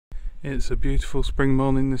It's a beautiful spring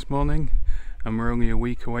morning this morning, and we're only a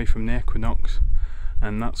week away from the equinox,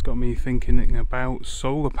 and that's got me thinking about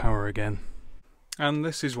solar power again. And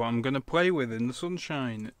this is what I'm going to play with in the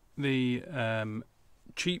sunshine. The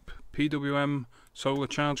cheap PWM solar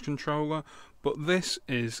charge controller, but this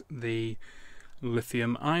is the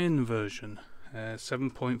Lithium Ion version,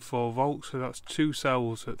 7.4 volts, so that's two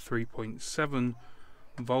cells at 3.7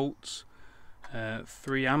 volts,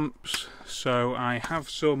 3 amps. So I have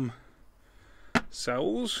some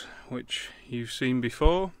cells which you've seen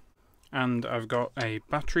before, and I've got a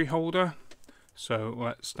battery holder, so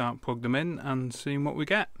let's start plug them in and see what we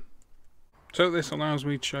get. So this allows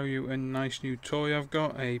me to show you a nice new toy I've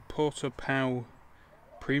got, a PortaPow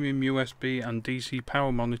premium USB and DC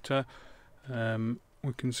power monitor.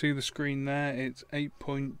 We can see the screen there, it's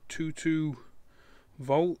 8.22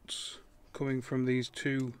 volts coming from these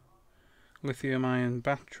two lithium ion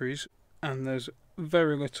batteries, and there's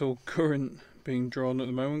very little current being drawn at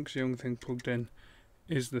the moment because the only thing plugged in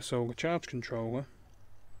is the solar charge controller.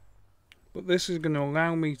 But this is going to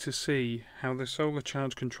allow me to see how the solar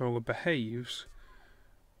charge controller behaves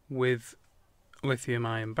with lithium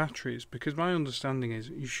ion batteries, because my understanding is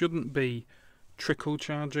you shouldn't be trickle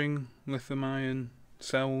charging lithium ion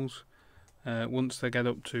cells once they get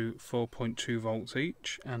up to 4.2 volts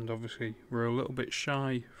each, and obviously we're a little bit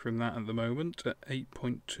shy from that at the moment at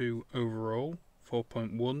 8.2 overall,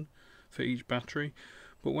 4.1 for each battery.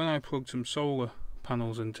 But when I plug some solar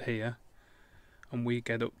panels into here and we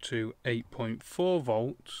get up to 8.4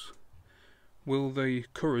 volts, will the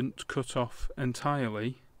current cut off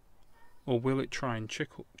entirely, or will it try and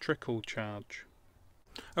trickle charge?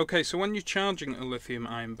 Okay, so when you're charging a lithium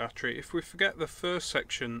ion battery, if we forget the first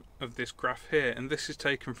section of this graph here, and this is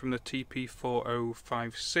taken from the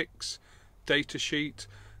TP4056 datasheet,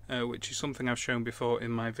 which is something I've shown before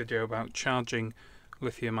in my video about charging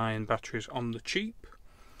lithium ion batteries on the cheap.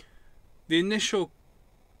 The initial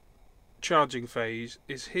charging phase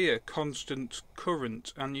is here, constant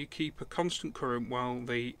current, and you keep a constant current while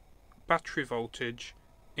the battery voltage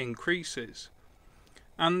increases.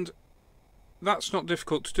 And that's not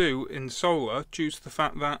difficult to do in solar due to the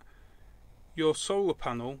fact that your solar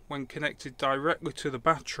panel, when connected directly to the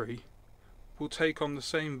battery, will take on the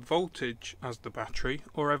same voltage as the battery,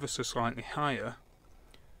 or ever so slightly higher,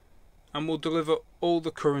 and will deliver all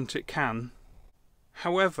the current it can.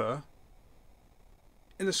 However,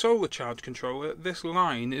 in the solar charge controller, this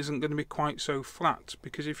line isn't going to be quite so flat,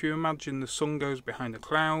 because if you imagine the sun goes behind a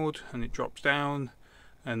cloud and it drops down,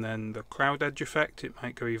 and then the cloud edge effect, it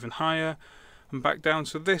might go even higher and back down.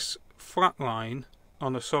 So this flat line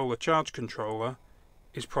on a solar charge controller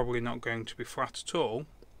is probably not going to be flat at all.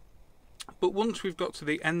 But once we've got to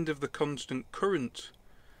the end of the constant current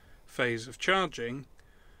phase of charging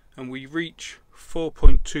and we reach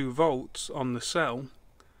 4.2 volts on the cell,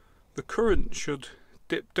 the current should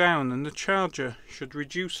dip down and the charger should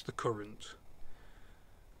reduce the current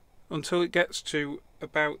until it gets to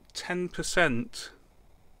about 10%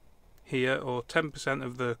 here, or 10%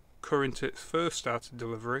 of the current it first started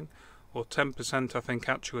delivering, or 10% I think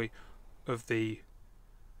actually of the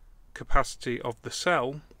capacity of the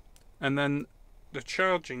cell, and then the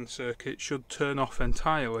charging circuit should turn off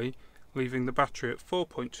entirely, leaving the battery at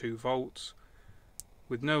 4.2 volts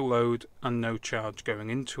with no load and no charge going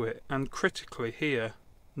into it, and critically here,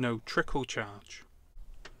 no trickle charge.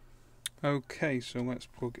 Okay, so let's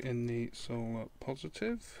plug in the solar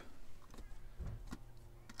positive.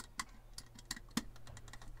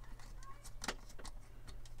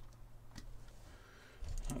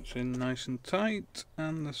 That's in nice and tight,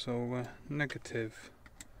 and the solar negative.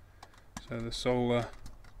 So the solar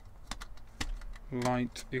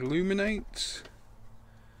light illuminates,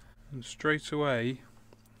 and straight away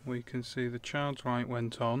we can see the charge light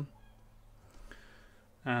went on,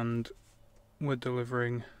 and we're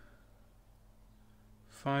delivering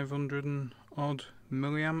 500 and odd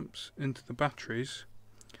milliamps into the batteries,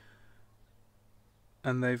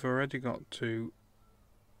 and they've already got to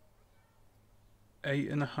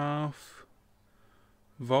 8.5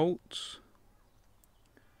 volts,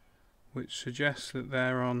 which suggests that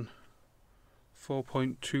they're on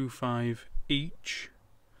 4.25 each,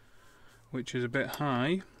 which is a bit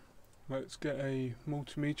high. Let's get a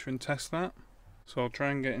multimeter and test that. So I'll try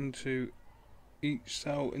and get into each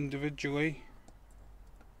cell individually.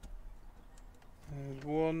 There's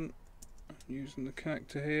one, using the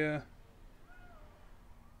connector here.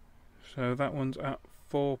 So that one's at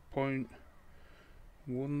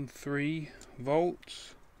 4.13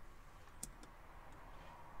 volts,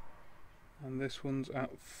 and this one's at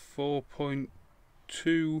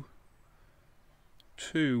 4.22.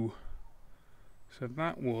 So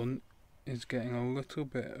that one is getting a little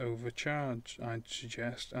bit overcharged, I'd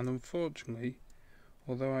suggest, and unfortunately,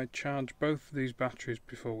 although I charged both of these batteries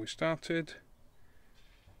before we started,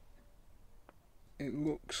 it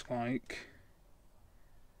looks like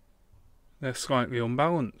they're slightly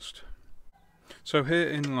unbalanced. So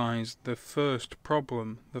herein lies the first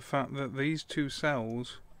problem, the fact that these two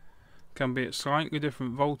cells can be at slightly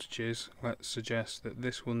different voltages. Let's suggest that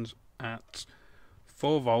this one's at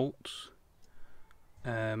 4 volts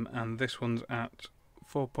and this one's at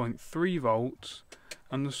 4.3 volts,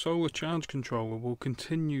 and the solar charge controller will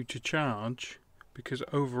continue to charge because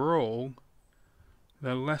overall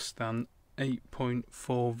they're less than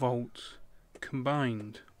 8.4 volts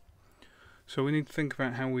combined. So we need to think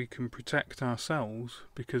about how we can protect our cells,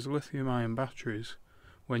 because lithium ion batteries,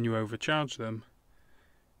 when you overcharge them,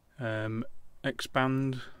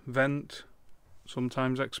 expand, vent,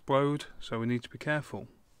 sometimes explode, so we need to be careful.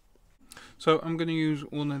 So I'm going to use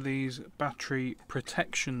one of these battery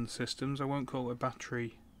protection systems. I won't call it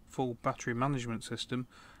a full battery management system,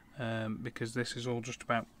 because this is all just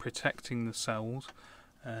about protecting the cells.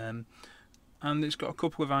 And it's got a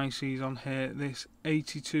couple of ICs on here. This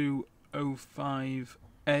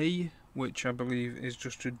 8205A, which I believe is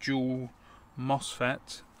just a dual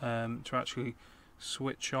MOSFET to actually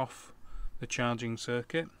switch off the charging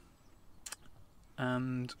circuit,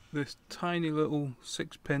 and this tiny little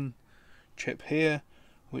 6-pin chip here,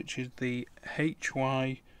 which is the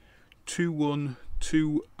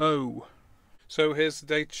HY2120. So here's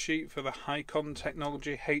the datasheet for the Hicon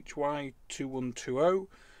Technology HY2120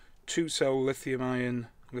 2-cell lithium ion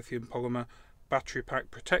lithium polymer battery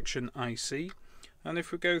pack protection IC. And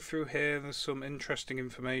if we go through here, there's some interesting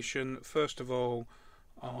information. First of all,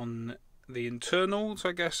 on the internals,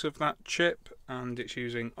 I guess, of that chip, and it's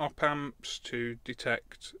using op amps to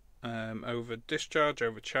detect over discharge,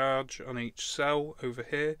 overcharge on each cell over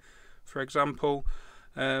here. For example,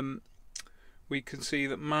 we can see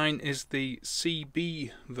that mine is the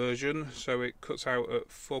CB version, so it cuts out at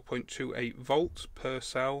 4.28 volts per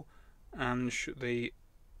cell, and the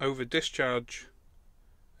over discharge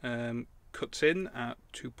cuts in at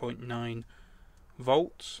 2.9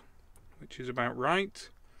 volts, which is about right.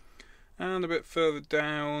 And a bit further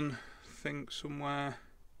down, I think somewhere,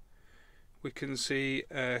 we can see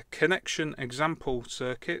a connection example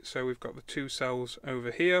circuit. So we've got the two cells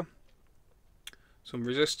over here, some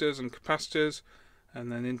resistors and capacitors,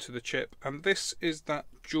 and then into the chip. And this is that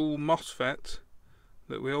dual MOSFET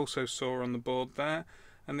that we also saw on the board there.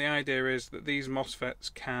 And the idea is that these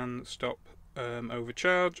MOSFETs can stop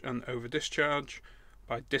overcharge and over discharge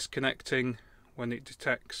by disconnecting when it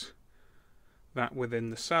detects that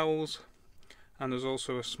within the cells. And there's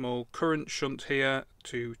also a small current shunt here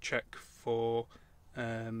to check for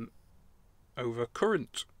over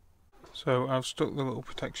current. So I've stuck the little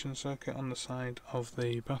protection circuit on the side of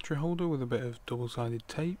the battery holder with a bit of double-sided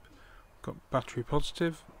tape. Got battery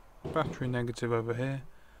positive, battery negative over here,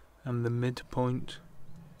 and the midpoint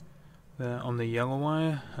there on the yellow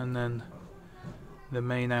wire, and then the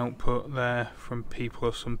main output there from P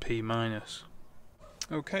plus and P minus.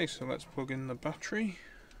 Okay, so let's plug in the battery.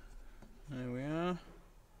 There we are.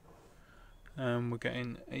 And we're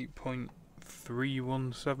getting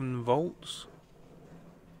 8.317 volts.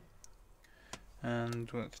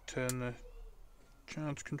 And let's turn the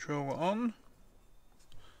charge controller on.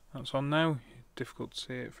 That's on now. Difficult to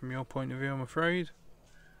see it from your point of view, I'm afraid.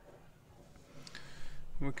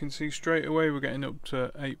 We can see straight away we're getting up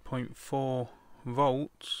to 8.4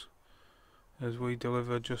 volts as we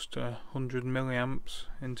deliver just 100 milliamps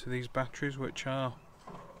into these batteries, which are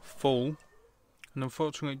full. And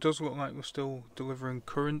unfortunately it does look like we're still delivering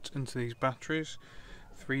current into these batteries,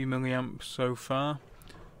 3 milliamps so far,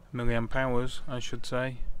 milliamp hours I should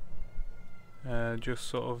say, just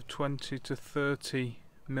sort of 20 to 30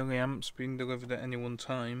 milliamps being delivered at any one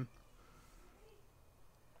time.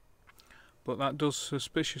 But that does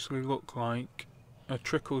suspiciously look like a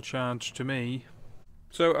trickle charge to me.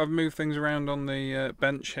 So I've moved things around on the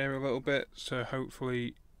bench here a little bit, so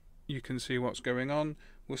hopefully you can see what's going on.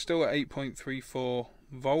 We're still at 8.34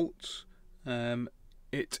 volts.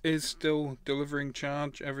 It is still delivering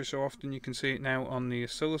charge every so often. You can see it now on the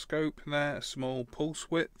oscilloscope there, a small pulse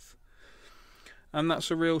width. And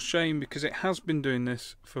that's a real shame because it has been doing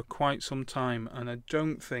this for quite some time, and I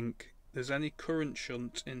don't think there's any current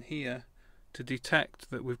shunt in here to detect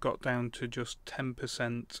that we've got down to just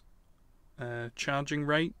 10% charging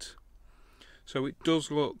rate. So it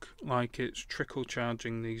does look like it's trickle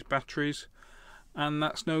charging these batteries, and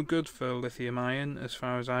that's no good for lithium ion as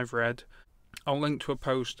far as I've read. I'll link to a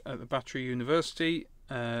post at the Battery University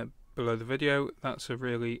below the video. That's a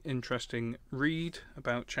really interesting read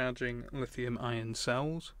about charging lithium ion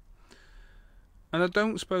cells. And I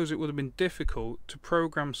don't suppose it would have been difficult to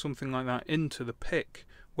program something like that into the PIC,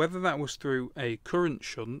 whether that was through a current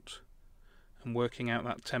shunt and working out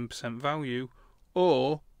that 10% value,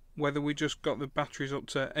 or whether we just got the batteries up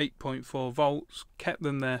to 8.4 volts, kept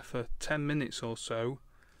them there for 10 minutes or so,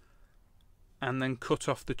 and then cut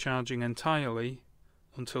off the charging entirely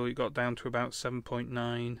until it got down to about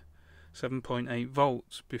 7.9, 7.8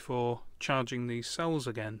 volts before charging these cells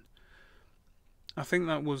again. I think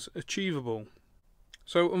that was achievable.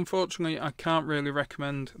 So unfortunately I can't really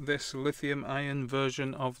recommend this lithium ion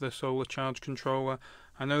version of the solar charge controller.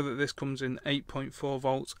 I know that this comes in 8.4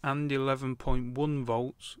 volts and 11.1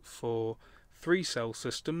 volts for 3-cell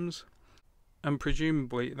systems, and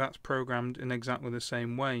presumably that's programmed in exactly the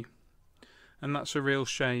same way, and that's a real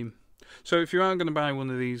shame. So if you are going to buy one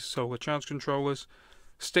of these solar charge controllers,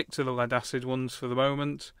 stick to the lead acid ones for the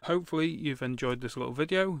moment. Hopefully you've enjoyed this little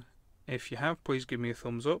video. If you have, please give me a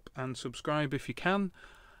thumbs up and subscribe if you can,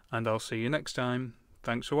 and I'll see you next time.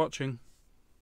 Thanks for watching.